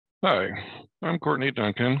Hi, I'm Courtney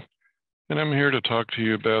Duncan, and I'm here to talk to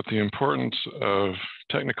you about the importance of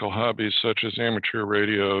technical hobbies such as amateur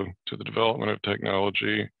radio to the development of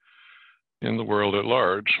technology in the world at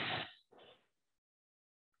large.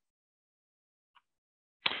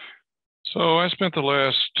 So I spent the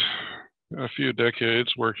last few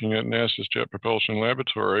decades working at NASA's Jet Propulsion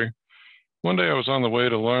Laboratory. One day I was on the way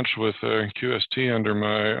to lunch with a QST under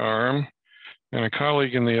my arm, and a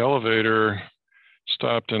colleague in the elevator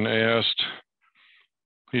stopped and asked,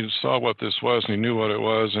 he saw what this was and he knew what it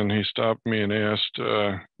was, and he stopped me and asked,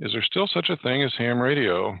 is there still such a thing as ham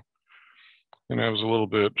radio? And I was a little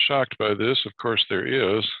bit shocked by this. Of course there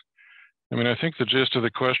is. I mean, I think the gist of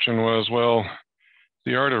the question was, well,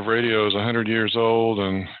 the art of radio is 100 years old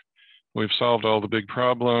and we've solved all the big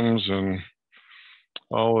problems and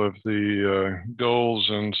all of the goals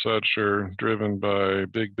and such are driven by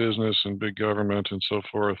big business and big government and so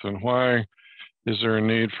forth. And why is there a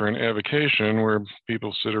need for an avocation where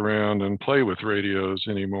people sit around and play with radios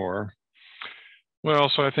anymore?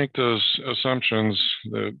 Well, so I think those assumptions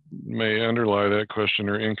that may underlie that question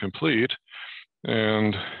are incomplete.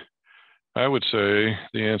 And I would say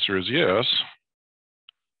the answer is yes,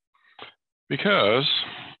 because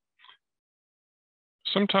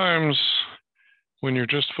sometimes when you're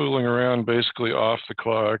just fooling around basically off the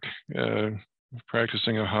clock,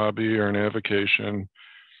 practicing a hobby or an avocation,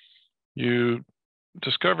 you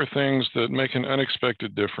discover things that make an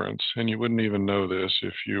unexpected difference, and you wouldn't even know this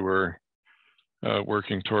if you were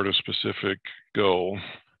working toward a specific goal.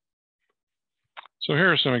 So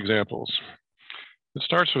here are some examples. It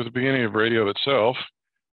starts with the beginning of radio itself.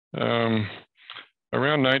 Around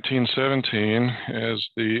 1917, as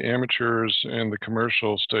the amateurs and the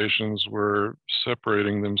commercial stations were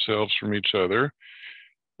separating themselves from each other,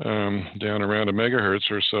 down around a megahertz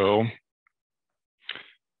or so,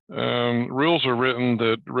 rules were written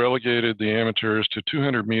that relegated the amateurs to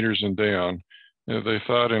 200 meters and down. They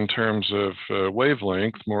thought in terms of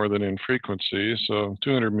wavelength more than in frequency. So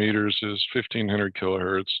 200 meters is 1500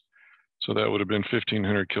 kilohertz. So that would have been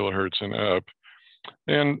 1500 kilohertz and up.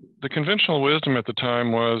 And the conventional wisdom at the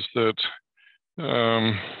time was that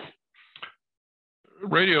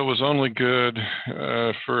radio was only good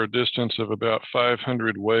for a distance of about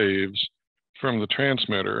 500 waves from the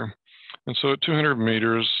transmitter. And so at 200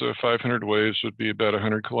 meters, 500 waves would be about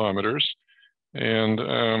 100 kilometers. And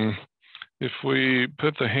if we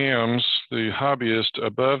put the hams, the hobbyist,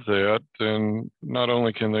 above that, then not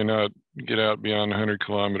only can they not get out beyond 100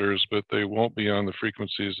 kilometers, but they won't be on the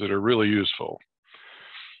frequencies that are really useful.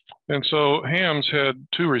 And so hams had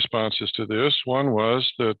two responses to this. One was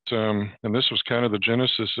that, and this was kind of the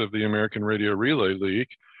genesis of the American Radio Relay League,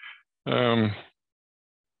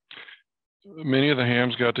 many of the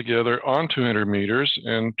hams got together on 200 meters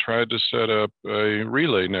and tried to set up a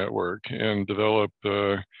relay network and develop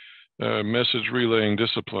a message relaying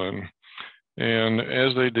discipline. And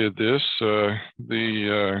as they did this,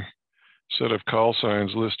 the set of call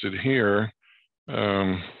signs listed here,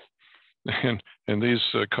 and these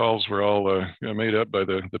calls were all made up by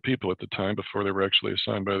the people at the time before they were actually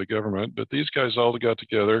assigned by the government. But these guys all got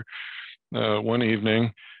together one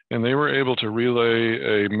evening, and they were able to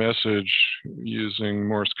relay a message using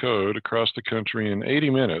Morse code across the country in 80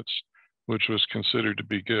 minutes, which was considered to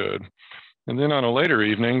be good. And then on a later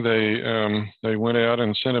evening, they went out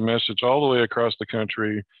and sent a message all the way across the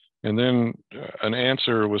country, and then an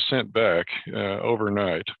answer was sent back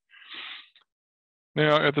overnight.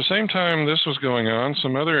 Now, at the same time this was going on,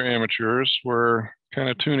 some other amateurs were kind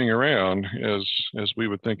of tuning around, as we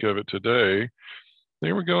would think of it today.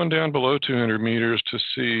 They were going down below 200 meters to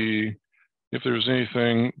see if there was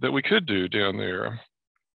anything that we could do down there.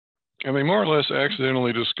 And they more or less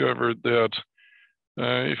accidentally discovered that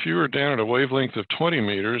if you were down at a wavelength of 20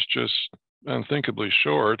 meters, just unthinkably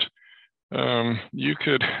short, you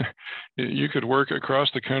could work across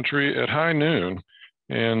the country at high noon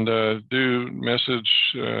and do message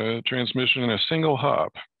transmission in a single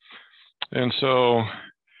hop. And so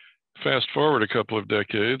fast forward a couple of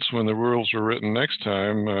decades, when the rules were written next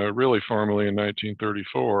time, really formally in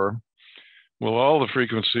 1934, well, all the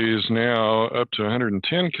frequencies now up to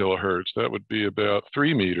 110 kilohertz, that would be about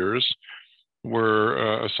 3 meters,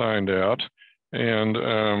 were assigned out.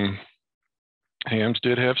 And hams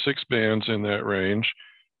did have 6 bands in that range,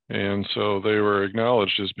 and so they were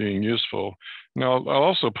acknowledged as being useful. Now, I'll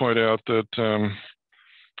also point out that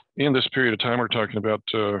in this period of time, we're talking about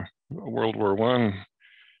World War I.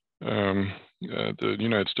 The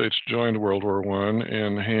United States joined World War I,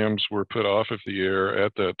 and hams were put off of the air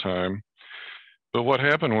at that time. But what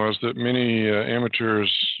happened was that many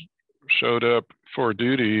amateurs showed up for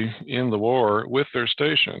duty in the war with their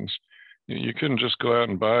stations. You couldn't just go out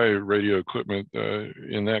and buy radio equipment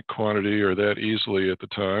in that quantity or that easily at the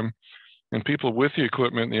time. And people with the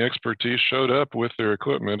equipment and the expertise showed up with their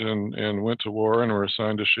equipment and went to war and were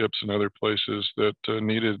assigned to ships and other places that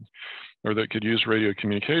needed or that could use radio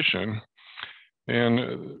communication.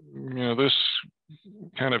 And, this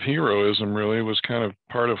kind of heroism really was kind of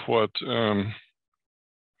part of what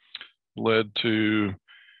led to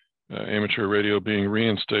amateur radio being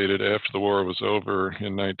reinstated after the war was over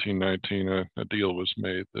in 1919. A deal was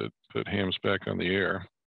made that put hams back on the air.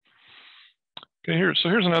 Okay,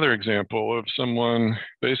 here's another example of someone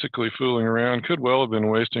basically fooling around, could well have been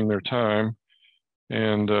wasting their time,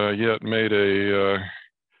 and yet made a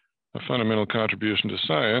fundamental contribution to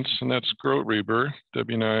science, and that's Grote-Reber,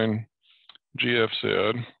 W9GFZ.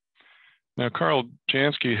 Now, Carl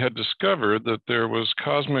Jansky had discovered that there was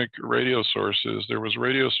cosmic radio sources. There was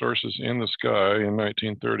radio sources in the sky in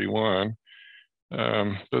 1931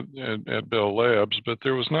 but at Bell Labs, but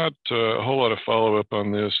there was not a whole lot of follow-up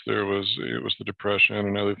on this. It was the Depression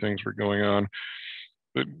and other things were going on.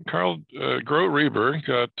 But Carl Grote-Reber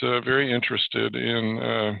got very interested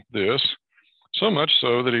in this, so much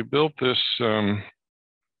so that he built this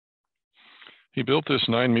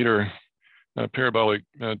 9-meter parabolic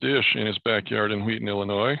dish in his backyard in Wheaton,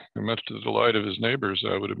 Illinois, and much to the delight of his neighbors,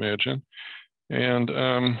 I would imagine.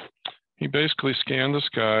 And he basically scanned the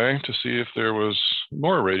sky to see if there was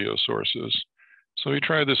more radio sources. So he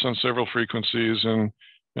tried this on several frequencies and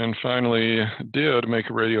finally did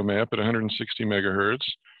make a radio map at 160 megahertz.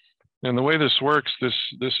 And the way this works, this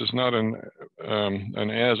is not an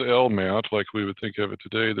as-L map like we would think of it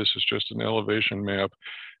today. This is just an elevation map.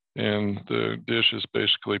 And the dish is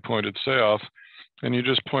basically pointed south. And you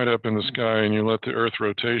just point up in the sky and you let the Earth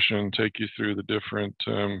rotation take you through the different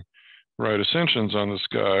right ascensions on the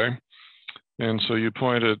sky. And so you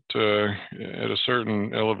point it at a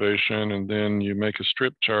certain elevation, and then you make a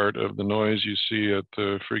strip chart of the noise you see at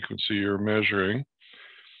the frequency you're measuring.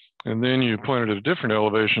 And then you point it at a different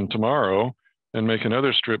elevation tomorrow and make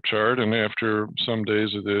another strip chart. And after some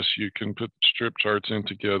days of this, you can put strip charts in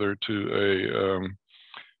together to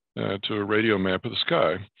a radio map of the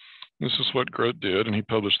sky. This is what Grote did, and he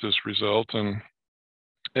published this result. And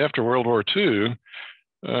after World War II,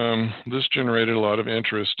 this generated a lot of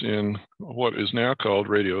interest in what is now called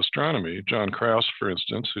radio astronomy. John Krause, for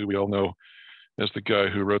instance, who we all know as the guy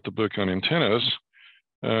who wrote the book on antennas,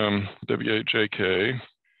 W8JK,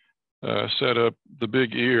 set up the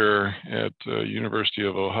Big Ear at University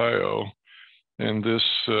of Ohio. And this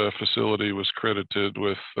facility was credited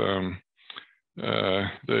with,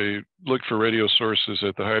 they looked for radio sources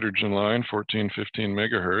at the hydrogen line, 1415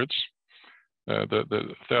 megahertz. The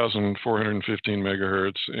 1,415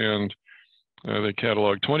 megahertz, and they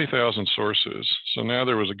cataloged 20,000 sources. So now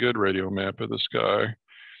there was a good radio map of the sky.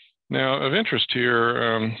 Now, of interest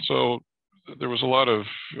here, so there was a lot of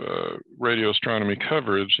radio astronomy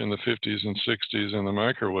coverage in the 50s and 60s in the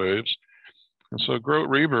microwaves. And so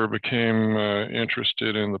Grote-Reber became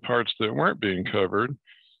interested in the parts that weren't being covered,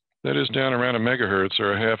 that is down around a megahertz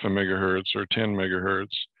or a half a megahertz or 10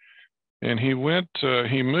 megahertz. And he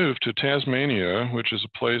moved to Tasmania, which is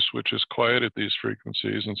a place which is quiet at these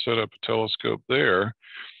frequencies, and set up a telescope there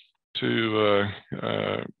to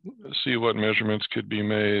see what measurements could be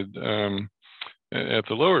made at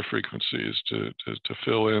the lower frequencies to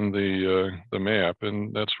fill in the map.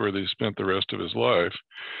 And that's where he spent the rest of his life.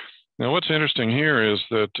 Now, what's interesting here is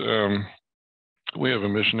that we have a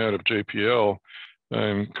mission out of JPL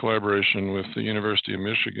in collaboration with the University of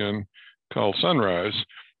Michigan called Sunrise.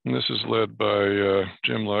 And this is led by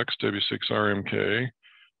Jim Lux, W6RMK,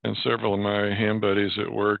 and several of my ham buddies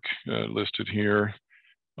at work listed here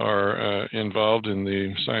are involved in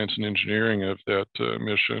the science and engineering of that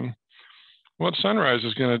mission. What Sunrise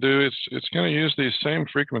is going to do, it's going to use these same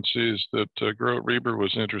frequencies that Grote-Reber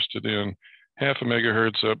was interested in, half a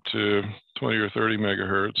megahertz up to 20 or 30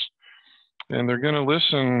 megahertz. And they're going to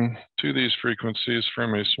listen to these frequencies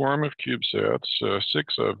from a swarm of CubeSats,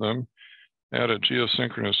 6 of them, out at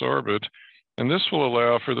geosynchronous orbit. And this will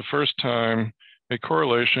allow for the first time a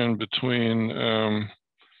correlation between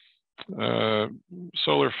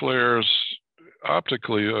solar flares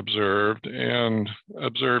optically observed and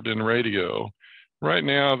observed in radio. Right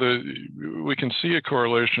now, we can see a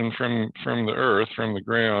correlation from the Earth, from the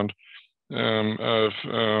ground, of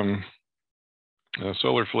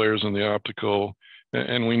solar flares in the optical.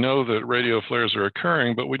 And we know that radio flares are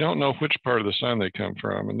occurring, but we don't know which part of the sun they come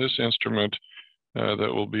from. And this instrument that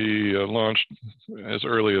will be launched as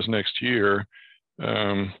early as next year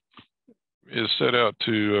is set out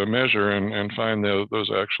to measure and find those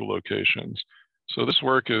actual locations. So this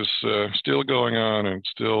work is still going on and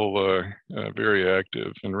still very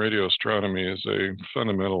active, and radio astronomy is a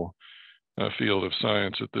fundamental field of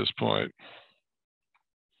science at this point.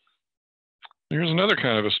 Here's another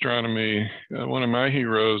kind of astronomy. One of my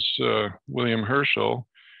heroes, William Herschel,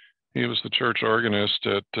 he was the church organist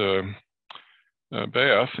at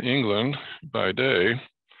Bath, England, by day.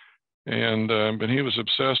 But he was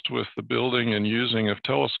obsessed with the building and using of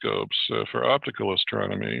telescopes for optical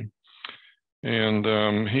astronomy.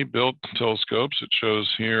 And he built telescopes. It shows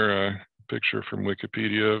here a picture from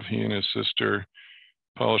Wikipedia of he and his sister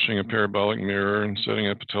polishing a parabolic mirror and setting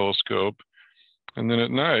up a telescope. And then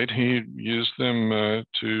at night, he used them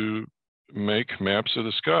to make maps of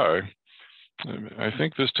the sky. I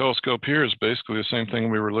think this telescope here is basically the same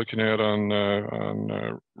thing we were looking at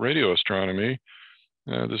on radio astronomy.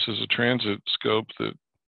 This is a transit scope that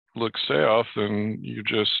looks south, and you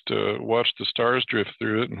just watch the stars drift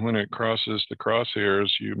through it. And when it crosses the crosshairs,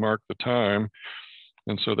 you mark the time.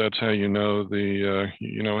 And so that's how you know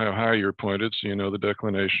you know how high you're pointed, so you know the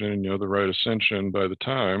declination and you know the right ascension by the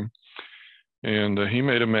time. And he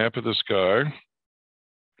made a map of the sky,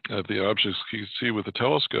 of the objects you could see with the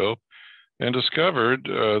telescope, and discovered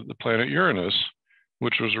the planet Uranus,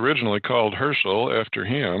 which was originally called Herschel after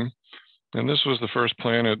him. And this was the first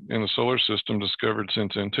planet in the solar system discovered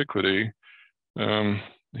since antiquity.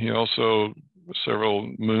 He also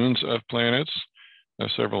several moons of planets,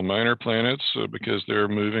 several minor planets, because they're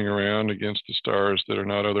moving around against the stars that are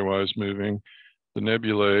not otherwise moving. The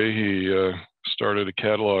nebulae he started a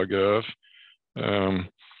catalog of.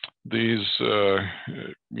 These,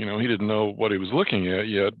 you know, he didn't know what he was looking at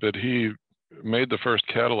yet, but he made the first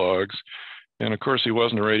catalogs. And of course, he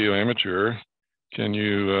wasn't a radio amateur. Can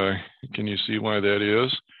you see why that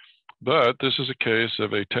is? But this is a case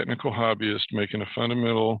of a technical hobbyist making a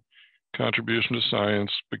fundamental contribution to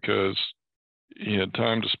science because he had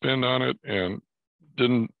time to spend on it and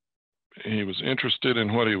he was interested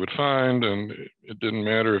in what he would find, and it didn't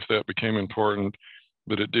matter if that became important,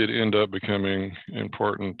 but it did end up becoming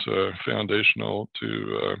important, foundational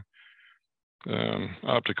to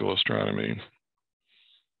optical astronomy.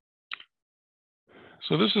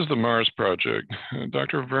 So this is the Mars project.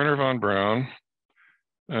 Dr. Wernher von Braun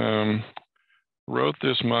wrote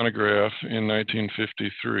this monograph in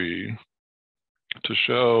 1953 to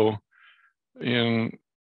show in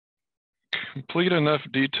complete enough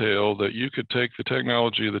detail that you could take the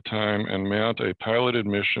technology of the time and mount a piloted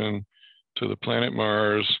mission to the planet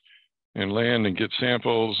Mars and land and get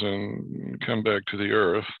samples and come back to the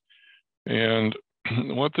Earth. And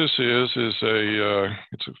what this is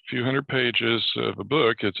it's a few hundred pages of a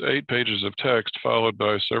book. It's 8 pages of text followed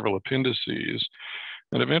by several appendices.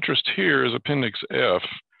 And of interest here is Appendix F,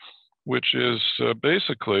 which is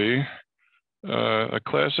basically a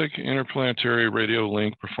classic interplanetary radio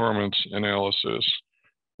link performance analysis,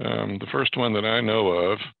 the first one that I know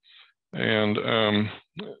of. And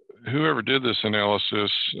whoever did this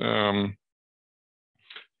analysis,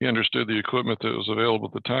 he understood the equipment that was available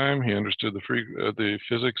at the time. He understood the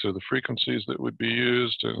physics of the frequencies that would be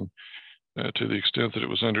used, and to the extent that it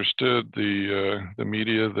was understood, the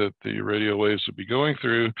media that the radio waves would be going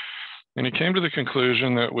through. And he came to the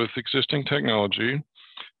conclusion that with existing technology,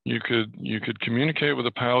 you could communicate with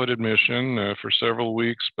a piloted mission for several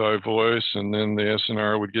weeks by voice, and then the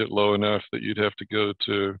SNR would get low enough that you'd have to go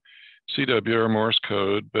to CW or Morse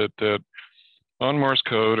code, but that on Morse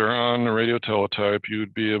code or on a radio teletype, you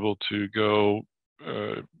would be able to go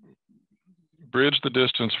bridge the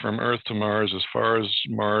distance from Earth to Mars as far as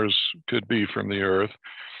Mars could be from the Earth.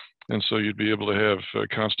 And so you'd be able to have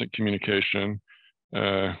constant communication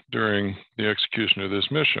during the execution of this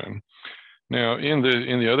mission. Now, in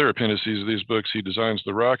the other appendices of these books, he designs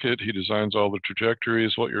the rocket, he designs all the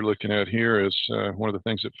trajectories. What you're looking at here is one of the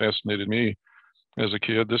things that fascinated me as a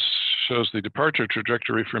kid. This shows the departure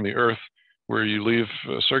trajectory from the Earth, where you leave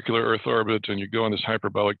a circular Earth orbit and you go on this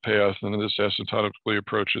hyperbolic path, and then this asymptotically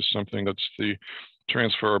approaches something that's the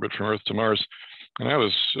transfer orbit from Earth to Mars. And I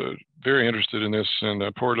was very interested in this, and I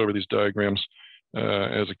pored over these diagrams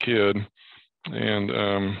as a kid.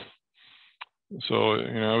 And so,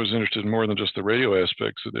 you know, I was interested in more than just the radio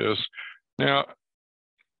aspects of this. Now,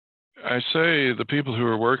 I say the people who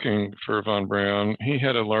were working for von Braun, he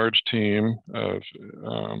had a large team of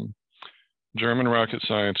German rocket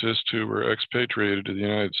scientists who were expatriated to the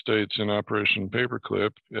United States in Operation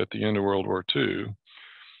Paperclip at the end of World War II.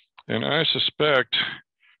 And I suspect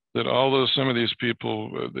that although some of these people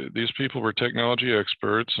were technology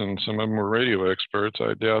experts and some of them were radio experts,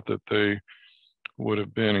 I doubt that they would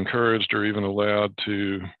have been encouraged or even allowed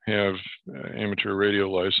to have amateur radio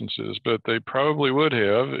licenses, but they probably would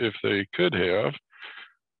have if they could have,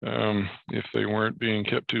 if they weren't being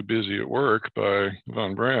kept too busy at work by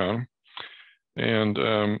von Braun. And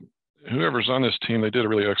whoever's on this team, they did a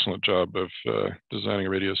really excellent job of designing a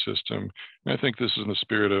radio system. And I think this is in the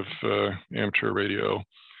spirit of amateur radio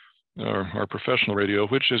or professional radio,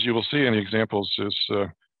 which, as you will see in the examples, is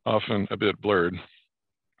often a bit blurred.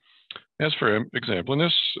 As for example, in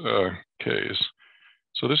this case,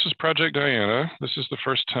 so this is Project Diana. This is the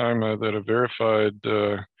first time that a verified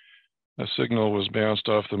a signal was bounced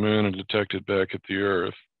off the moon and detected back at the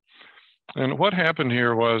Earth. And what happened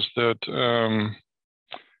here was that,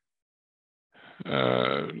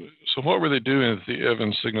 so what were they doing at the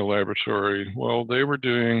Evans Signal Laboratory? Well, they were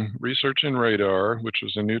doing research in radar, which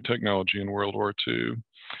was a new technology in World War II.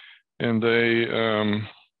 And they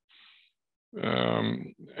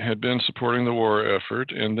had been supporting the war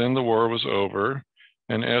effort, and then the war was over.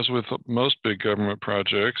 And as with most big government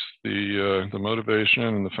projects, the motivation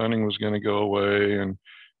and the funding was going to go away, and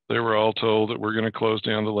they were all told that we're going to close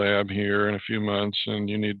down the lab here in a few months, and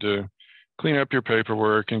you need to clean up your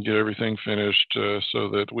paperwork and get everything finished so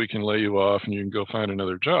that we can lay you off and you can go find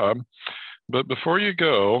another job. But before you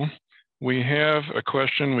go, we have a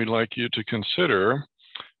question we'd like you to consider.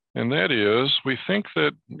 And that is, we think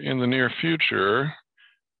that in the near future,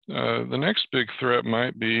 the next big threat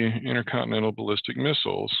might be intercontinental ballistic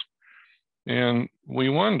missiles. And we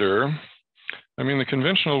wonder, I mean, the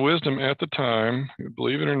conventional wisdom at the time,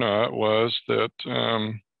 believe it or not, was that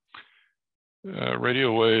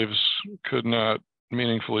radio waves could not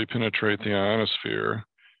meaningfully penetrate the ionosphere.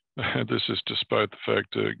 This is despite the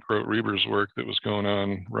fact that Grote-Reber's work that was going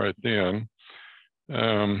on right then.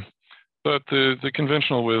 But the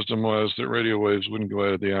conventional wisdom was that radio waves wouldn't go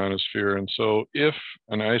out of the ionosphere. And so if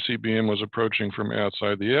an ICBM was approaching from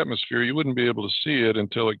outside the atmosphere, you wouldn't be able to see it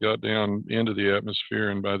until it got down into the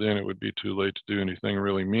atmosphere. And by then it would be too late to do anything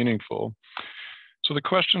really meaningful. So the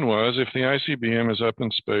question was, if the ICBM is up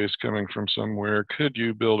in space coming from somewhere, could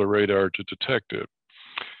you build a radar to detect it?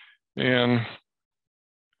 And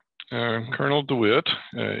Colonel DeWitt,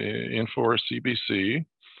 N4CBC,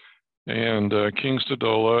 and King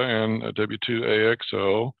Stadola and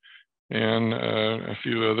W2AXO and a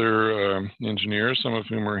few other engineers, some of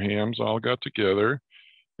whom are hams, all got together.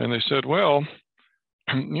 And they said, well,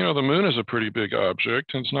 you know, the moon is a pretty big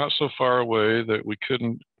object, and it's not so far away that we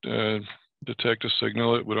couldn't detect a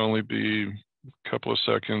signal. It would only be a couple of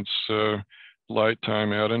seconds light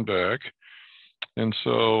time out and back. And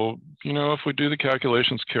so, you know, if we do the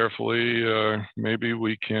calculations carefully, maybe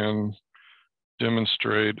we can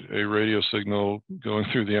demonstrate a radio signal going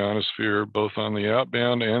through the ionosphere, both on the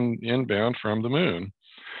outbound and inbound from the moon.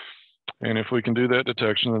 And if we can do that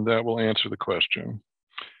detection, then that will answer the question.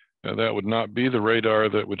 That would not be the radar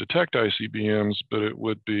that would detect ICBMs, but it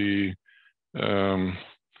would be a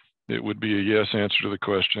yes answer to the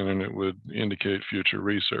question, and it would indicate future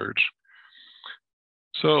research.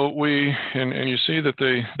 So and you see that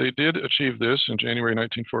they did achieve this in January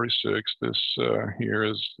 1946. This here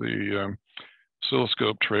is the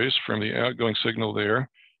oscilloscope trace from the outgoing signal there,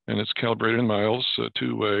 and it's calibrated in miles,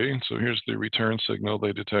 two-way. So here's the return signal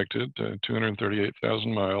they detected,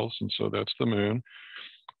 238,000 miles, and so that's the moon.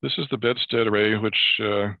 This is the bedstead array, which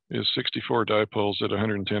is 64 dipoles at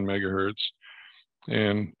 110 megahertz,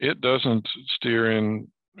 and it doesn't steer in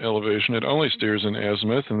elevation, it only steers in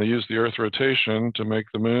azimuth, and they use the Earth rotation to make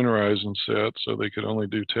the moon rise and set, so they could only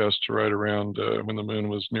do tests right around when the moon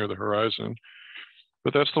was near the horizon.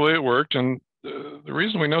 But that's the way it worked, and the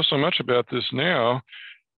reason we know so much about this now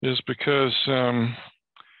is because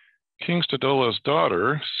King Stadola's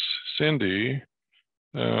daughter, Cindy,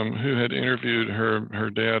 who had interviewed her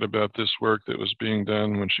dad about this work that was being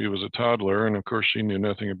done when she was a toddler, and of course she knew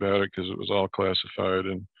nothing about it because it was all classified,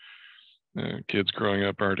 and kids growing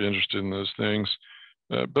up aren't interested in those things.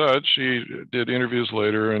 But she did interviews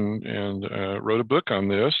later and wrote a book on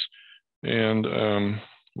this, and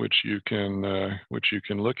which you can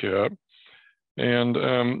look at. And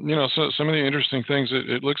you know, so some of the interesting things,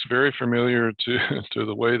 it looks very familiar to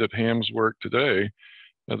the way that hams work today.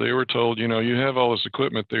 They were told, you know, you have all this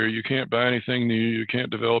equipment there, you can't buy anything new, you can't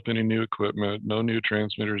develop any new equipment, no new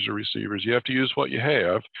transmitters or receivers. You have to use what you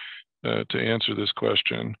have to answer this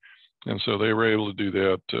question. And so they were able to do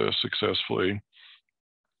that successfully.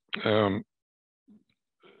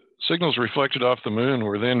 Signals reflected off the moon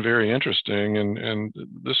were then very interesting, and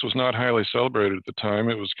this was not highly celebrated at the time.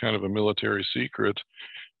 It was kind of a military secret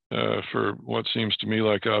for what seems to me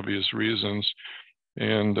like obvious reasons.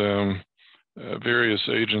 And various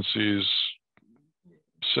agencies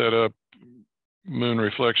set up moon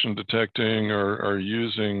reflection detecting or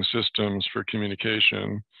using systems for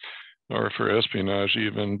communication or for espionage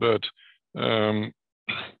even. But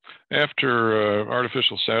after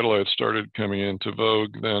artificial satellites started coming into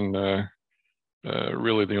vogue, then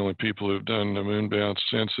really the only people who've done a moon bounce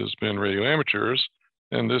since has been radio amateurs.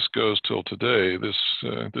 And this goes till today.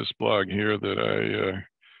 This blog here that I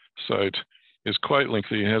cite is quite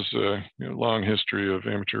lengthy, has a long history of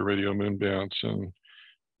amateur radio moon bounce, and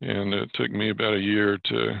it took me about a year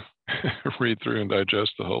to read through and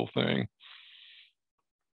digest the whole thing.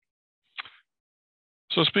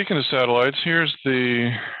 So speaking of satellites, here's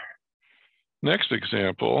the next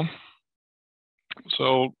example.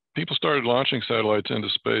 So people started launching satellites into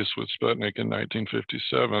space with Sputnik in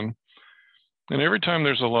 1957. And every time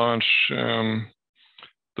there's a launch,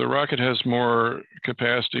 the rocket has more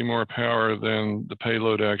capacity, more power than the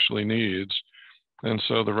payload actually needs. And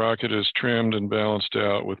so the rocket is trimmed and balanced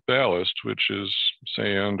out with ballast, which is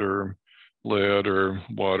sand or lead or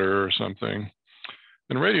water or something.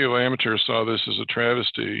 And radio amateurs saw this as a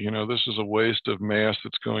travesty. You know, this is a waste of mass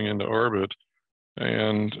that's going into orbit,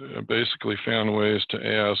 and basically found ways to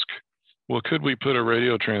ask, well, could we put a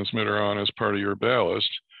radio transmitter on as part of your ballast?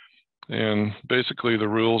 And basically the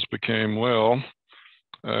rules became, well,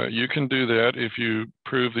 you can do that if you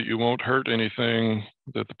prove that you won't hurt anything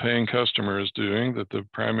that the paying customer is doing, that the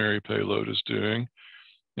primary payload is doing,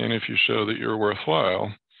 and if you show that you're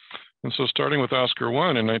worthwhile. And so starting with Oscar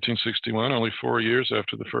 1 in 1961, only 4 years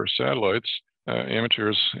after the first satellites,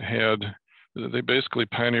 amateurs they basically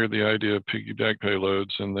pioneered the idea of piggyback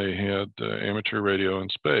payloads, and they had amateur radio in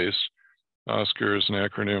space. Oscar is an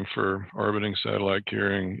acronym for orbiting satellite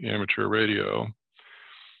carrying amateur radio.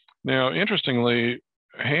 Now, interestingly,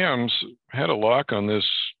 hams had a lock on this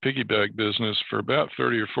piggyback business for about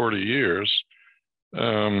 30 or 40 years,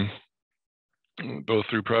 both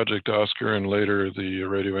through Project Oscar and later the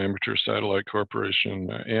Radio Amateur Satellite Corporation,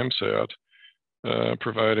 AMSAT,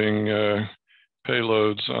 providing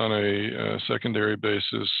payloads on a secondary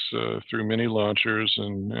basis through mini launchers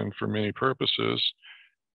and for many purposes.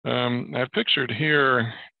 I've pictured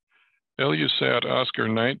here LUSat Oscar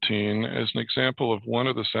 19 as an example of one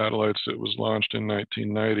of the satellites that was launched in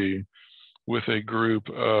 1990 with a group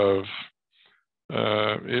of,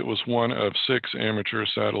 it was one of 6 amateur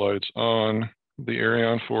satellites on the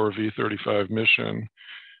Ariane 4 V-35 mission.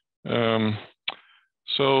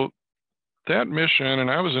 So that mission, and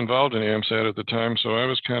I was involved in AMSAT at the time, so I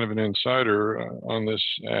was kind of an insider on this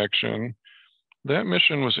action. That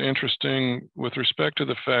mission was interesting with respect to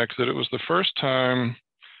the fact that it was the first time,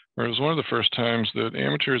 or it was one of the first times that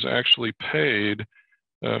amateurs actually paid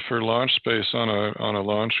for launch space on a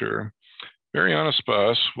launcher.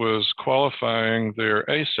 Arianespace was qualifying their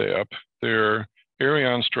ASAP, their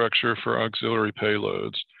Ariane structure for auxiliary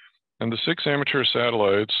payloads. And the 6 amateur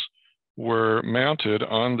satellites were mounted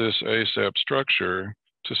on this ASAP structure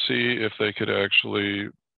to see if they could actually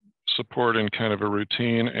support in kind of a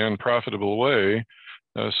routine and profitable way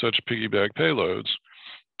such piggyback payloads.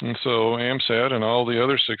 And so AMSAT and all the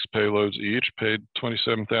other 6 payloads each paid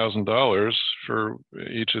 $27,000 for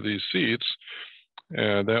each of these seats.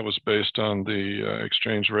 That was based on the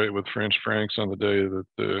exchange rate with French francs on the day that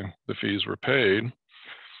the fees were paid.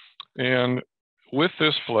 And with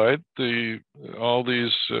this flight, all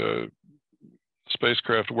these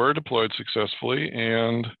spacecraft were deployed successfully,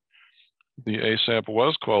 and the ASAP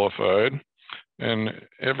was qualified. And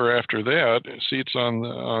ever after that, seats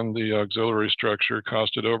on the auxiliary structure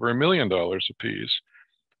costed over $1 million apiece.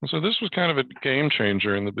 And so this was kind of a game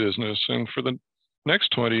changer in the business. And for the next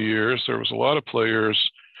 20 years, there was a lot of players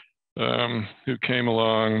who came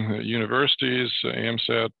along, universities,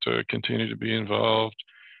 AMSAT continued to be involved,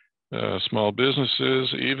 small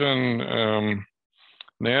businesses, even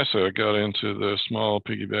NASA got into the small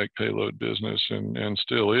piggyback payload business and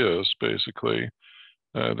still is, basically.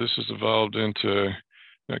 This has evolved into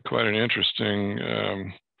quite an interesting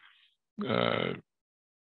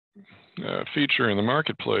feature in the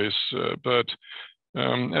marketplace. But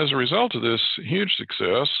as a result of this huge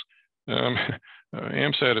success,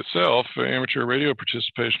 AMSAT itself, amateur radio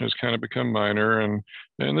participation has kind of become minor, and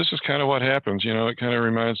this is kind of what happens. You know, it kind of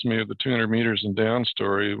reminds me of the 200 meters and down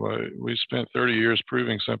story. We spent 30 years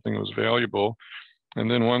proving something was valuable,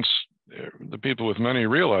 and then once the people with money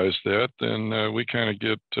realize that, then we kind of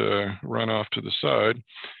get run off to the side,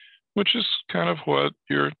 which is kind of what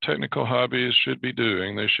your technical hobbies should be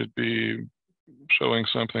doing. They should be showing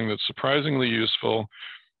something that's surprisingly useful,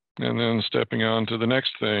 and then stepping on to the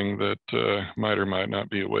next thing that might or might not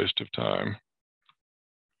be a waste of time.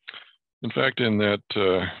 In fact, in that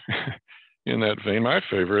vein, my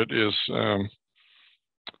favorite is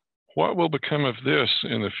what will become of this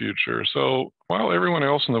in the future? So while everyone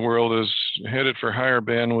else in the world is headed for higher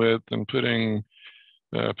bandwidth and putting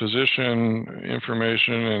position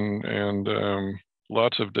information and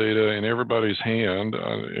lots of data in everybody's hand,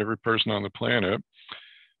 every person on the planet,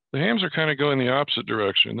 the hams are kind of going the opposite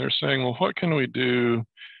direction. They're saying, well, what can we do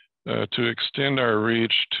to extend our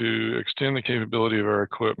reach, to extend the capability of our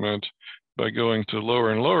equipment by going to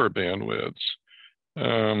lower and lower bandwidths?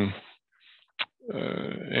 And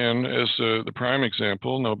as the prime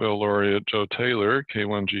example, Nobel laureate Joe Taylor,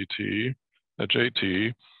 K1GT,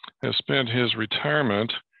 JT, has spent his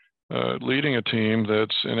retirement leading a team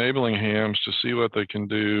that's enabling hams to see what they can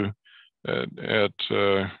do at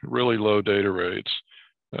really low data rates,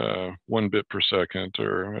 1 bit per second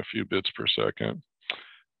or a few bits per second.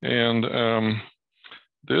 And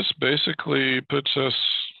this basically puts us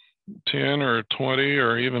 10 or 20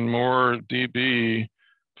 or even more dB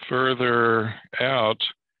further out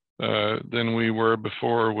than we were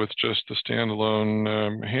before with just the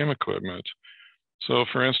standalone ham equipment. So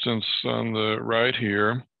for instance, on the right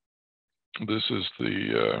here, this is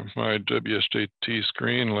the my WSJT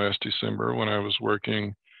screen last December when I was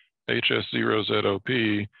working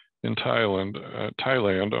HS0ZOP in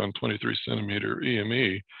Thailand on 23 centimeter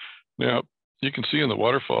EME. Now, you can see in the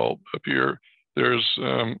waterfall up here, there's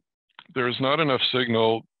not enough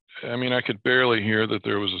signal. I mean, I could barely hear that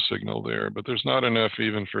there was a signal there, but there's not enough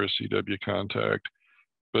even for a CW contact.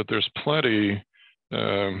 But there's plenty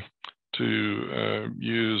to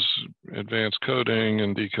use advanced coding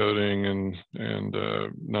and decoding and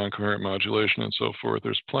non-coherent modulation and so forth.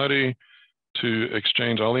 There's plenty to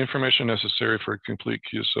exchange all the information necessary for a complete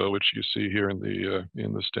QSO, which you see here in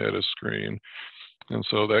the status screen. And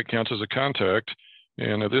so that counts as a contact.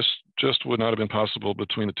 And this just would not have been possible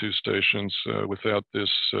between the two stations without this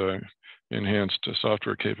enhanced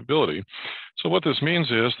software capability. So what this means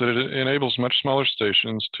is that it enables much smaller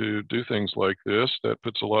stations to do things like this. That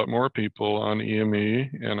puts a lot more people on EME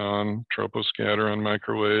and on troposcatter on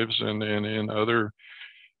microwaves and in other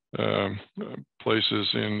places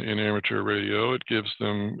in amateur radio. It gives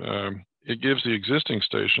them, it gives the existing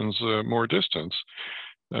stations more distance,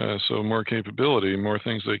 so more capability, more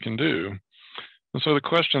things they can do. And so the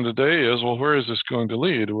question today is, well, where is this going to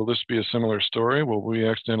lead? Will this be a similar story? Will we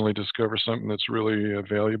accidentally discover something that's really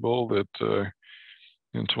valuable that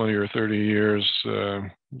in 20 or 30 years,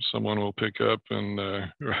 someone will pick up and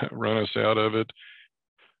run us out of it?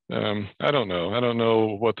 I don't know. I don't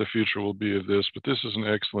know what the future will be of this, but this is an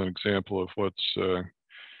excellent example of what's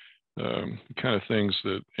kind of things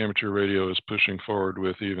that amateur radio is pushing forward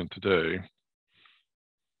with even today.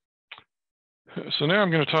 So now I'm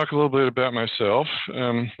going to talk a little bit about myself.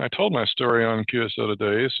 I told my story on QSO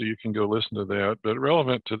Today, so you can go listen to that. But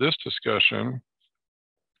relevant to this discussion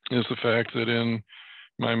is the fact that in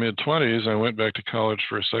my mid-20s, I went back to college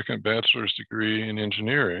for a second bachelor's degree in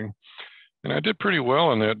engineering. And I did pretty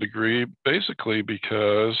well in that degree, basically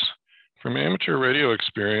because from amateur radio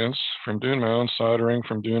experience, from doing my own soldering,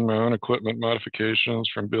 from doing my own equipment modifications,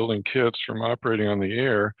 from building kits, from operating on the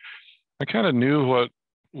air, I kind of knew what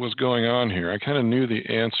was going on here. I kind of knew the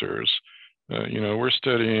answers. You know, we're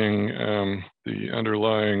studying the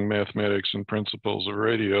underlying mathematics and principles of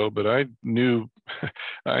radio, but I knew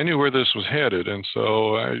I knew where this was headed. And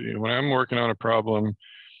so when I'm working on a problem,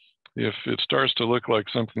 if it starts to look like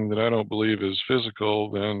something that I don't believe is physical,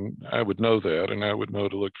 then I would know that, and I would know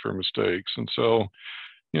to look for mistakes. And so,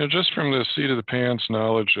 you know, just from the seat of the pants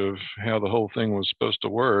knowledge of how the whole thing was supposed to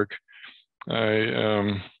work,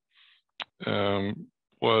 I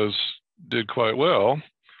did quite well.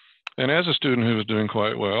 And as a student who was doing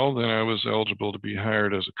quite well, then I was eligible to be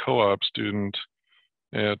hired as a co-op student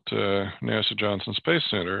at NASA Johnson Space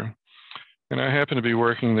Center. And I happened to be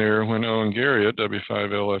working there when Owen Gary at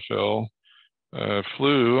W5LFL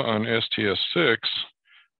flew on STS-6,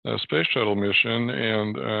 a space shuttle mission,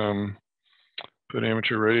 and put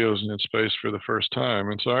amateur radios in space for the first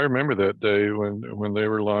time. And so I remember that day when they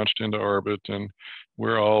were launched into orbit, and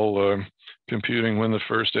we're all computing when the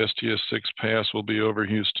first STS-6 pass will be over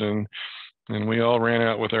Houston. And we all ran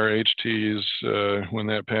out with our HTs when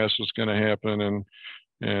that pass was going to happen.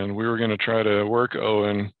 And we were going to try to work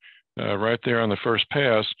Owen right there on the first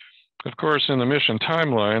pass. Of course, in the mission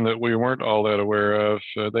timeline that we weren't all that aware of,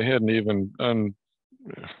 they hadn't even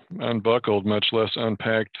unbuckled, much less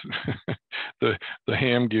unpacked the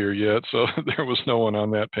ham gear yet. So there was no one on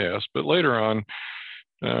that pass. But later on,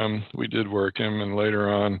 we did work him, and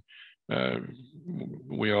later on,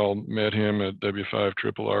 we all met him at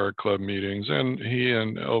W5RRR club meetings, and he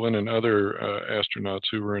and Owen and other astronauts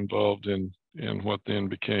who were involved in what then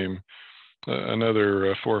became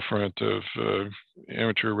another forefront of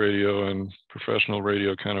amateur radio and professional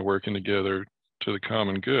radio kind of working together to the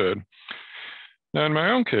common good. Now, in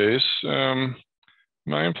my own case,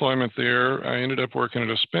 my employment there, I ended up working at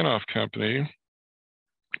a spin-off company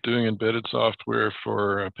doing embedded software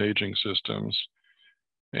for paging systems,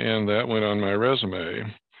 and that went on my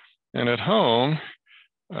resume. And at home,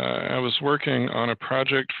 I was working on a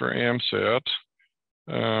project for AMSAT,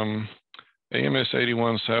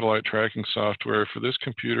 AMS-81 satellite tracking software for this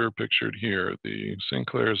computer pictured here, the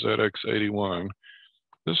Sinclair ZX81.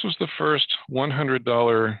 This was the first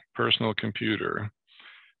 $100 personal computer.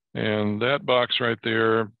 And that box right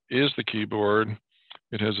there is the keyboard.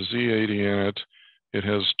 It has a Z80 in it. It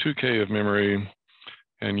has 2K of memory,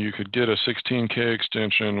 and you could get a 16K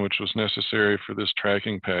extension, which was necessary for this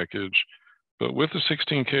tracking package. But with the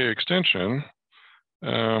 16K extension,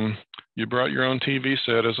 you brought your own TV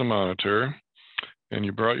set as a monitor, and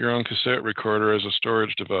you brought your own cassette recorder as a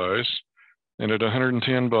storage device. And at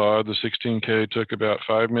 110 baud, the 16K took about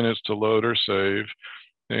 5 minutes to load or save.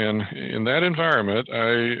 And in that environment,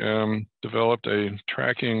 I developed a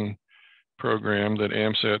tracking program that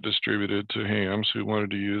AMSAT distributed to hams who wanted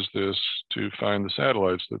to use this to find the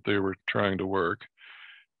satellites that they were trying to work.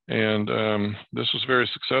 And this was very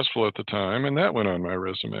successful at the time, and that went on my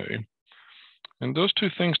resume. And those two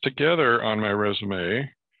things together on my resume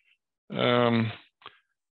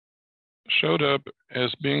showed up as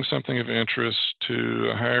being something of interest to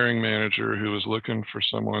a hiring manager who was looking for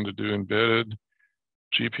someone to do embedded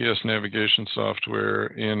GPS navigation software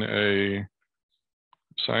in a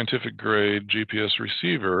scientific grade GPS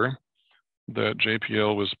receiver that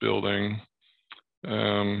JPL was building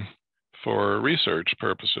for research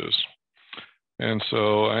purposes. And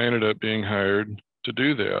so I ended up being hired to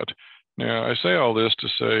do that. Now, I say all this to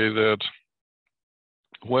say that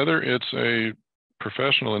whether it's a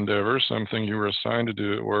professional endeavor, something you were assigned to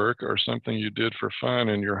do at work, or something you did for fun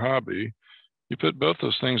in your hobby, you put both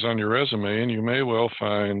those things on your resume, and you may well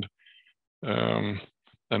find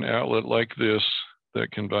an outlet like this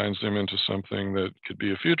that combines them into something that could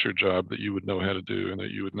be a future job that you would know how to do and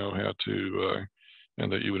that you would know how to,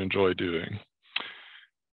 and that you would enjoy doing.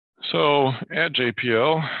 So at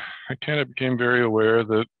JPL, I kind of became very aware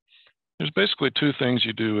that there's basically two things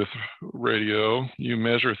you do with radio. You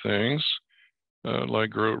measure things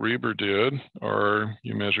like Grote Reber did, or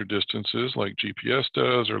you measure distances like GPS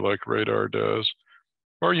does or like radar does,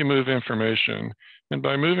 or you move information. And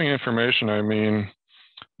by moving information, I mean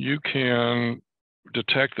you can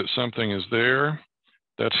detect that something is there.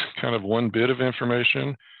 That's kind of one bit of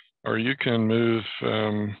information, or you can move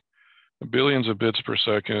billions of bits per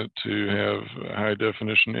second to have high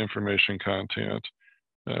definition information content.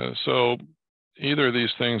 So either of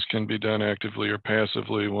these things can be done actively or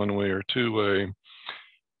passively, one way or two way.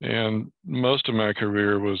 And most of my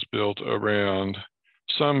career was built around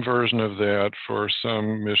some version of that for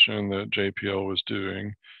some mission that JPL was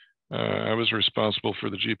doing. I was responsible for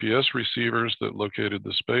the GPS receivers that located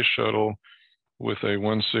the space shuttle with a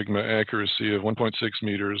 1 sigma accuracy of 1.6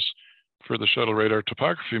 meters for the shuttle radar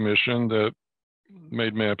topography mission that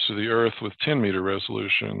made maps of the Earth with 10-meter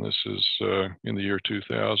resolution. This is in the year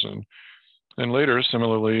 2000. And later,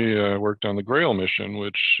 similarly, worked on the Grail mission,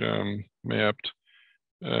 which mapped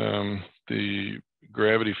the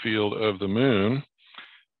gravity field of the moon.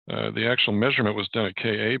 The actual measurement was done at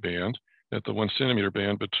Ka band, at the 1 centimeter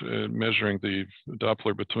band, but measuring the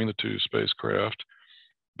Doppler between the two spacecraft.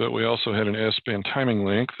 But we also had an S-band timing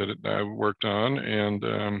link that I worked on,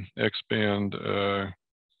 and X-band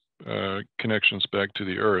connections back to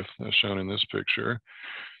the Earth, as shown in this picture.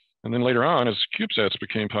 And then later on, as CubeSats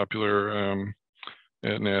became popular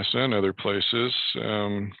at NASA and other places,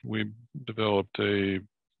 we developed a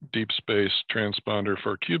deep space transponder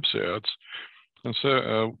for CubeSats. And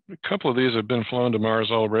so a couple of these have been flown to Mars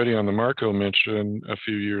already on the Marco mission a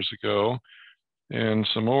few years ago, and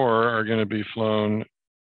some more are going to be flown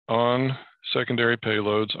on secondary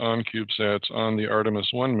payloads on CubeSats on the Artemis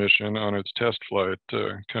 1 mission on its test flight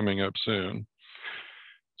coming up soon.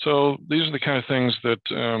 So these are the kind of things that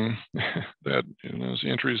that those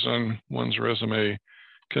entries on one's resume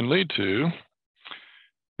can lead to.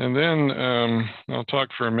 And then I'll talk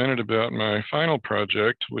for a minute about my final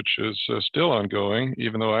project, which is still ongoing,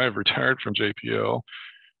 even though I have retired from JPL,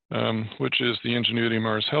 which is the Ingenuity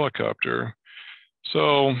Mars helicopter.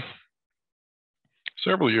 So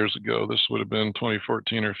several years ago, this would have been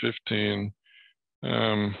 2014 or 15,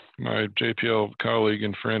 my JPL colleague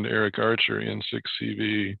and friend Eric Archer in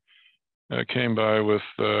 6CV came by with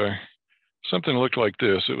something that looked like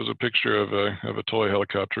this. It was a picture of a toy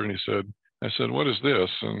helicopter, and I said, "What is this?"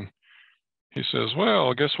 And he says,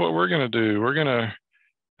 well, guess what we're going to do? We're going to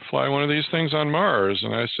fly one of these things on Mars.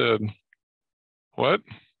 And I said, what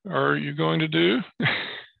are you going to do?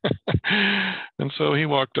 And so he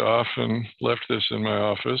walked off and left this in my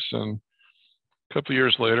office. And a couple of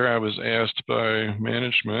years later, I was asked by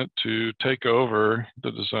management to take over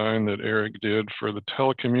the design that Eric did for the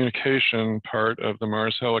telecommunication part of the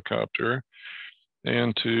Mars helicopter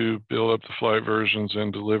and to build up the flight versions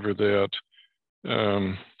and deliver that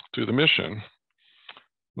to the mission,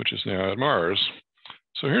 which is now at Mars.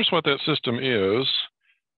 So here's what that system is.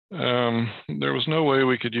 There was no way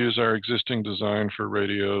we could use our existing design for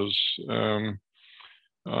radios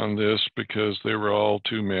on this because they were all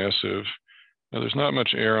too massive. Now, there's not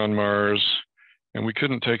much air on Mars, and we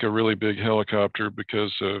couldn't take a really big helicopter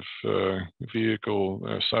because of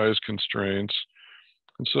vehicle size constraints.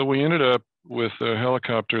 And so we ended up with a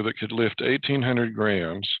helicopter that could lift 1,800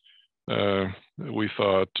 grams, we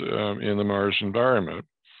thought, in the Mars environment.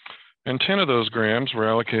 And 10 of those grams were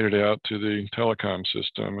allocated out to the telecom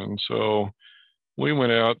system. And so we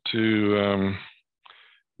went out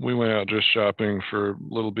just shopping for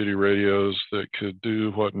little bitty radios that could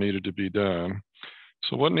do what needed to be done.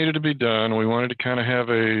 So what needed to be done, we wanted to kind of have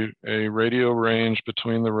a radio range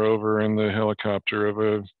between the rover and the helicopter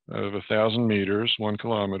of 1,000 meters, 1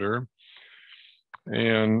 kilometer.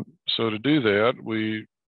 And so to do that, we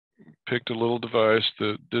picked a little device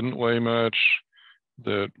that didn't weigh much,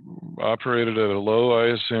 that operated at a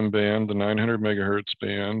low ISM band, the 900 megahertz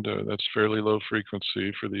band. That's fairly low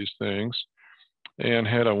frequency for these things, and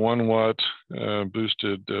had a 1 watt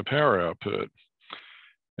boosted power output.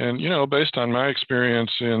 And, you know, based on my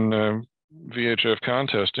experience in VHF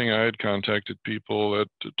contesting, I had contacted people at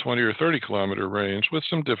 20 or 30 kilometer range with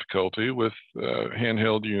some difficulty with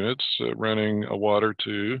handheld units running a watt or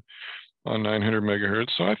two on 900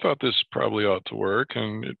 megahertz. So I thought this probably ought to work,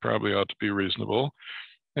 and it probably ought to be reasonable.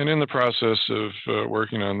 And in the process of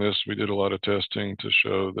working on this, we did a lot of testing to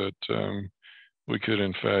show that we could,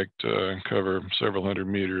 in fact, cover several hundred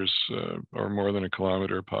meters or more than a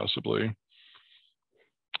kilometer, possibly.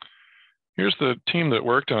 Here's the team that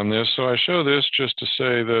worked on this. So I show this just to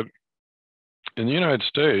say that in the United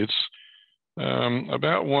States,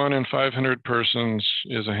 about 1 in 500 persons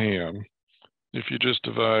is a ham. If you just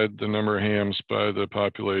divide the number of hams by the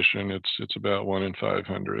population, it's about 1 in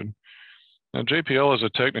 500. Now, JPL is a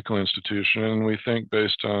technical institution, and we think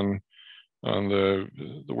based on the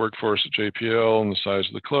workforce at JPL and the size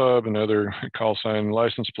of the club and other call sign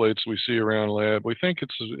license plates we see around lab, we think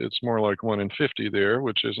it's more like 1 in 50 there,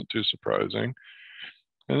 which isn't too surprising.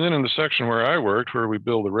 And then in the section where I worked, where we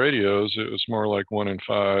build the radios, it was more like 1 in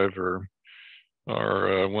 5 or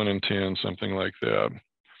 1 in 10, something like that.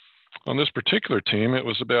 On this particular team, it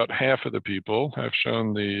was about half of the people. I've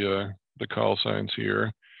shown the call signs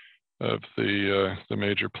here of the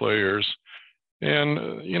major players.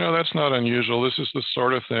 And, you know, that's not unusual. This is the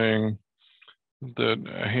sort of thing that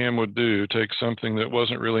a ham would do, take something that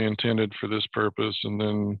wasn't really intended for this purpose and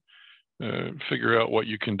then figure out what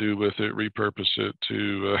you can do with it, repurpose it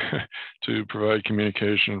to provide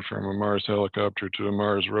communication from a Mars helicopter to a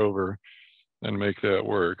Mars rover and make that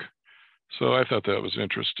work. So I thought that was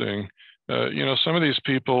interesting. You know, some of these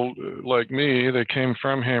people, like me, they came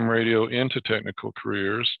from ham radio into technical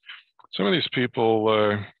careers. Some of these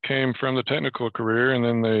people came from the technical career, and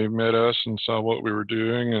then they met us and saw what we were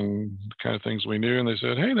doing and the kind of things we knew, and they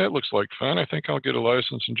said, hey, that looks like fun. I think I'll get a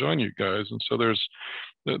license and join you guys. And so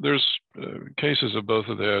there's cases of both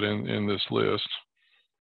of that in this list.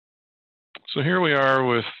 So here we are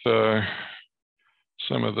with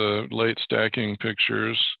some of the late stacking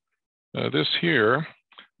pictures. This here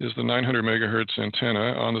is the 900 megahertz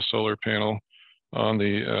antenna on the solar panel on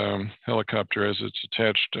the helicopter as it's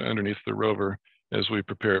attached underneath the rover as we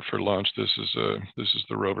prepare it for launch. This is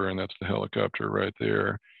the rover, and that's the helicopter right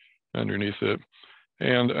there underneath it.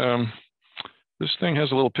 And this thing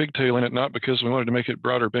has a little pigtail in it, not because we wanted to make it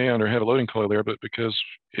broader band or have a loading coil there, but because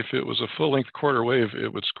if it was a full-length quarter wave,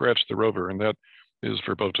 it would scratch the rover, and that is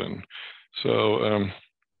verboten. So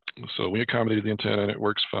so we accommodated the antenna, and it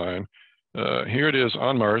works fine. Here it is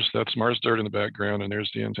on Mars. That's Mars dirt in the background, and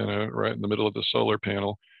there's the antenna right in the middle of the solar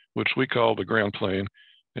panel, which we call the ground plane.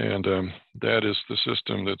 And that is the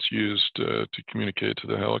system that's used to communicate to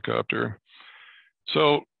the helicopter.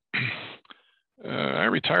 So I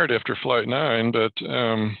retired after Flight 9, but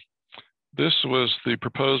this was the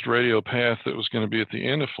proposed radio path that was going to be at the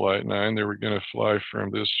end of Flight 9. They were going to fly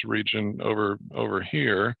from this region over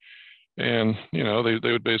here. And, you know,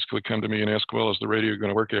 they would basically come to me and ask, well, is the radio going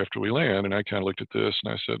to work after we land? And I kind of looked at this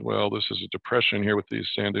and I said, well, this is a depression here with these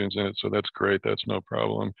sand dunes in it, so that's great. That's no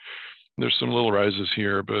problem. There's some little rises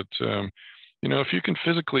here, but you know, if you can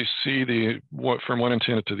physically see from one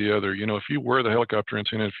antenna to the other, you know, if you were the helicopter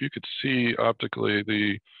antenna, if you could see optically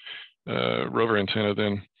the rover antenna,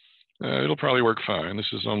 then it'll probably work fine.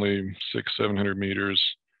 This is only 600-700 meters.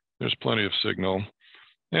 There's plenty of signal.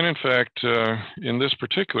 And in fact, in this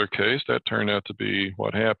particular case, that turned out to be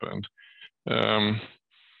what happened.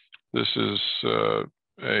 This is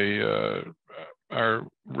our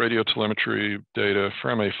radio telemetry data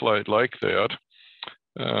from a flight like that.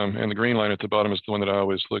 And the green line at the bottom is the one that I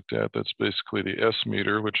always looked at. That's basically the S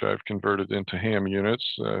meter, which I've converted into ham units,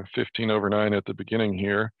 15/9 at the beginning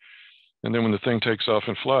here. And then when the thing takes off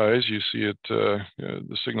and flies, you see it,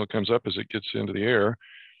 the signal comes up as it gets into the air,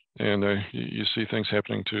 and you see things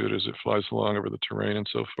happening to it as it flies along over the terrain and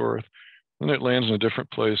so forth. And it lands in a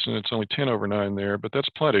different place, and it's only 10/9 there, but that's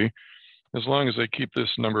plenty, as long as they keep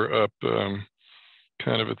this number up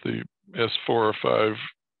kind of at the S4 or 5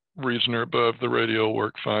 region or above, the radio will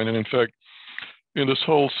work fine. And in fact, in this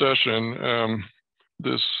whole session,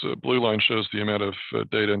 this blue line shows the amount of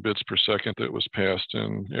data in bits per second that was passed,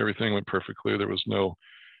 and everything went perfectly. There was no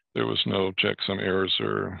checksum errors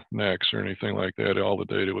or NACs or anything like that. All the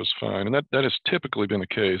data was fine, and that has typically been the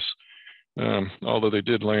case. Although they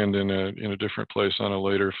did land in a different place on a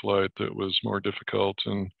later flight that was more difficult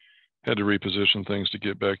and had to reposition things to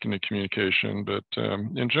get back into communication. But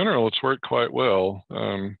in general, it's worked quite well,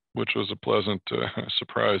 which was a pleasant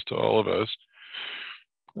surprise to all of us.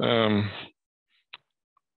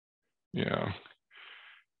 Yeah.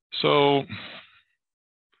 So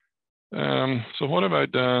what have I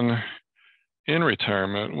done in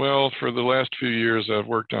retirement? Well, for the last few years, I've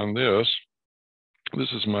worked on this.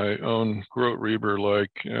 This is my own Grote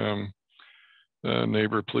Reber-like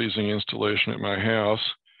neighbor-pleasing installation at my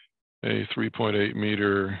house, a 3.8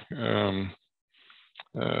 meter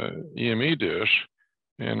EME dish.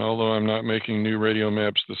 And although I'm not making new radio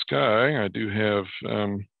maps of the sky, I do have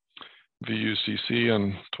VUCC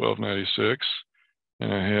on 1296,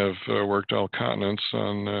 and I have worked all continents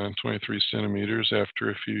on 23 centimeters after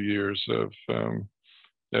a few years of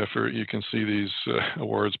effort. You can see these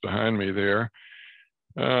awards behind me there.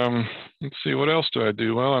 Let's see, what else do I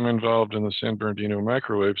do? Well, I'm involved in the San Bernardino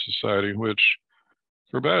Microwave Society, which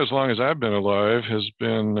for about as long as I've been alive has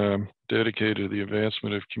been dedicated to the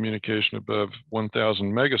advancement of communication above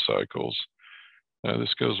 1,000 megacycles.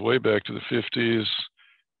 This goes way back to the 50s.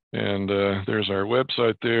 And there's our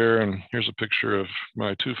website there, and here's a picture of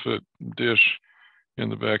my 2-foot dish in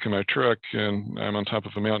the back of my truck, and I'm on top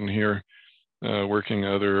of a mountain here working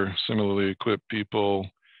other similarly equipped people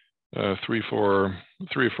 300 or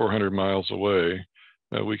 400 miles away.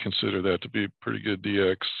 We consider that to be pretty good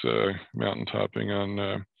DX mountain topping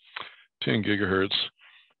on 10 gigahertz.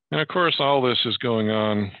 And of course, all this is going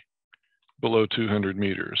on below 200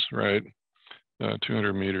 meters, right?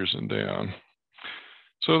 200 meters and down.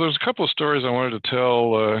 So there's a couple of stories I wanted to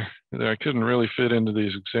tell that I couldn't really fit into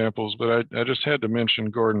these examples, but I just had to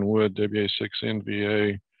mention Gordon Wood,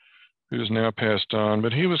 WA6NVA, who's now passed on.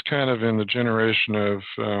 But he was kind of in the generation of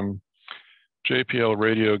JPL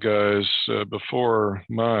radio guys before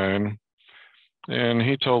mine. And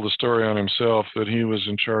he told the story on himself that he was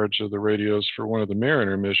in charge of the radios for one of the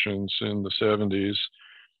Mariner missions in the 70s.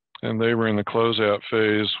 And they were in the closeout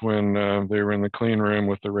phase when they were in the clean room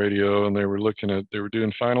with the radio, and they were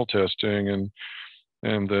doing final testing,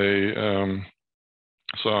 and they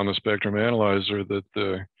saw on the spectrum analyzer that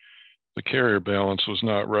the carrier balance was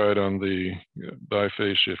not right on the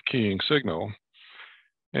biphase shift keying signal.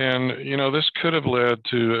 And, you know, this could have led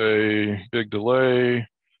to a big delay.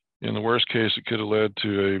 In the worst case, it could have led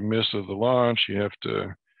to a miss of the launch. You have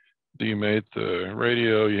to demate the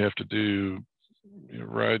radio. You have to do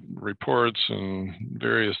write reports and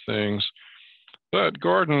various things. But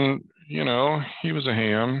Gordon, you know, he was a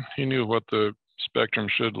ham. He knew what the spectrum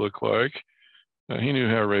should look like. He knew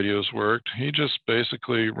how radios worked. He just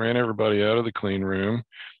basically ran everybody out of the clean room.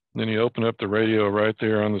 Then he opened up the radio right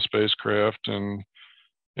there on the spacecraft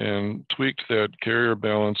and tweaked that carrier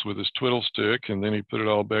balance with his twiddle stick, and then he put it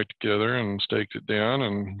all back together and staked it down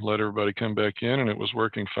and let everybody come back in, and it was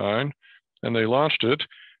working fine. And they launched it,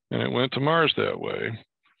 and it went to Mars that way,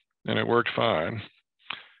 and it worked fine.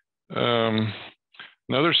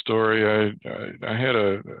 Another story,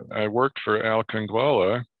 I worked for Al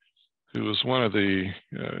Kangwala, who was one of the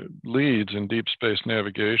leads in deep space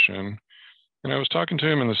navigation. And I was talking to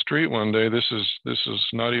him in the street one day. This is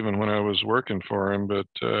not even when I was working for him, but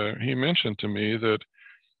he mentioned to me that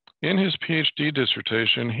in his PhD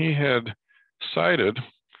dissertation, he had cited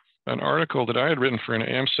an article that I had written for the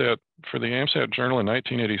AMSAT Journal in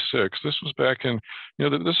 1986. This was back in, you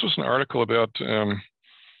know, this was an article about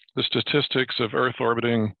the statistics of Earth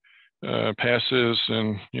orbiting passes,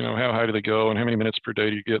 and how high do they go, and how many minutes per day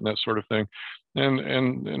do you get, and that sort of thing. And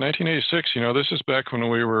in 1986, this is back when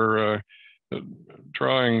we were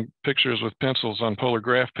drawing pictures with pencils on polar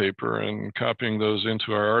graph paper and copying those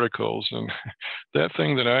into our articles. And that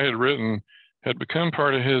thing that I had written had become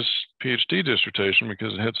part of his PhD dissertation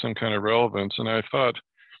because it had some kind of relevance. And I thought,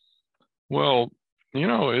 well,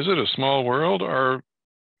 is it a small world? Are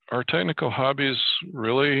technical hobbies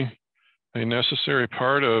really a necessary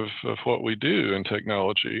part of what we do in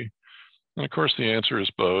technology? And of course, the answer is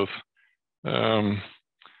both.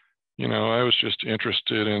 I was just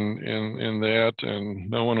interested in that, and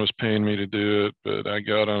no one was paying me to do it, but I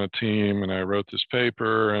got on a team and I wrote this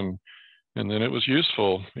paper, and then it was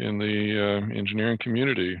useful in the engineering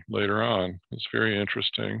community later on. It's very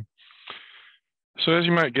interesting. So as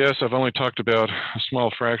you might guess, I've only talked about a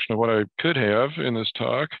small fraction of what I could have in this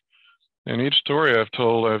talk. And each story I've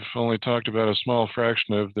told, I've only talked about a small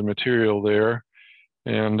fraction of the material there.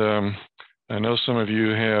 And I know some of you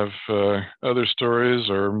have other stories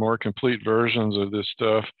or more complete versions of this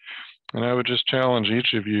stuff. And I would just challenge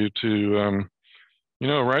each of you to,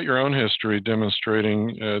 write your own history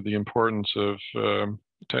demonstrating the importance of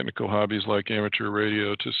technical hobbies like amateur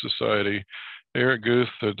radio to society. Eric Guth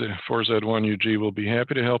at 4Z1UG will be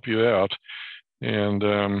happy to help you out and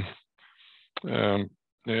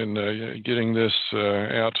getting this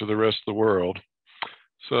out to the rest of the world.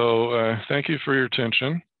 So thank you for your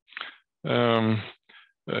attention.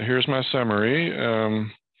 Here's my summary.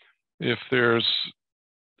 If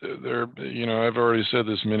I've already said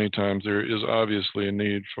this many times, there is obviously a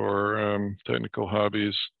need for technical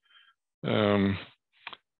hobbies,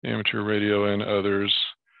 amateur radio and others.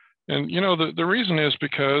 And, the reason is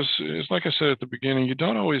because, it's like I said at the beginning, you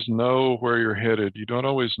don't always know where you're headed. You don't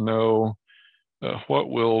always know what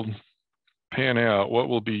will pan out, what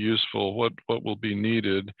will be useful, what will be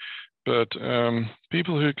needed. But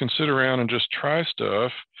people who can sit around and just try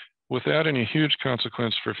stuff without any huge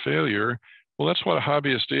consequence for failure, well, that's what a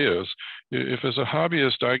hobbyist is. If as a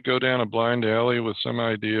hobbyist I go down a blind alley with some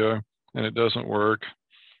idea and it doesn't work,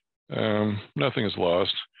 nothing is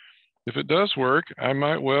lost. If it does work, I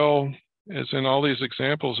might well, as in all these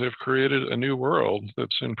examples, have created a new world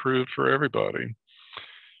that's improved for everybody.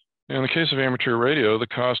 In the case of amateur radio, the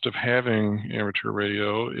cost of having amateur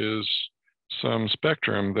radio is some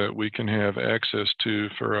spectrum that we can have access to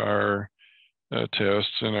for our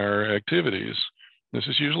tests and our activities. This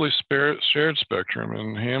is usually shared spectrum,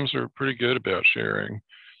 and hams are pretty good about sharing.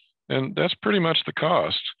 And that's pretty much the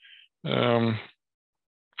cost.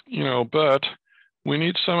 But we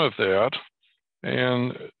need some of that.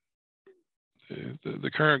 And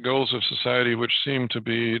the current goals of society, which seem to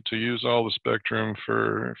be to use all the spectrum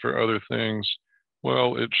for other things,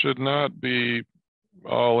 well, it should not be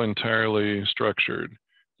all entirely structured.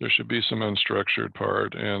 There should be some unstructured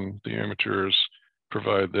part, and the amateurs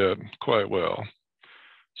provide that quite well.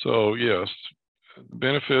 So yes,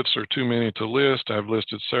 benefits are too many to list. I've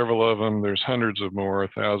listed several of them. There's hundreds of more,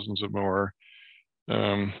 thousands of more.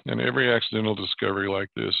 And every accidental discovery like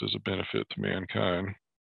this is a benefit to mankind.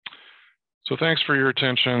 So thanks for your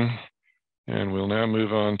attention, and we'll now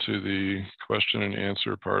move on to the question and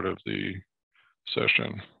answer part of the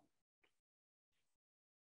session.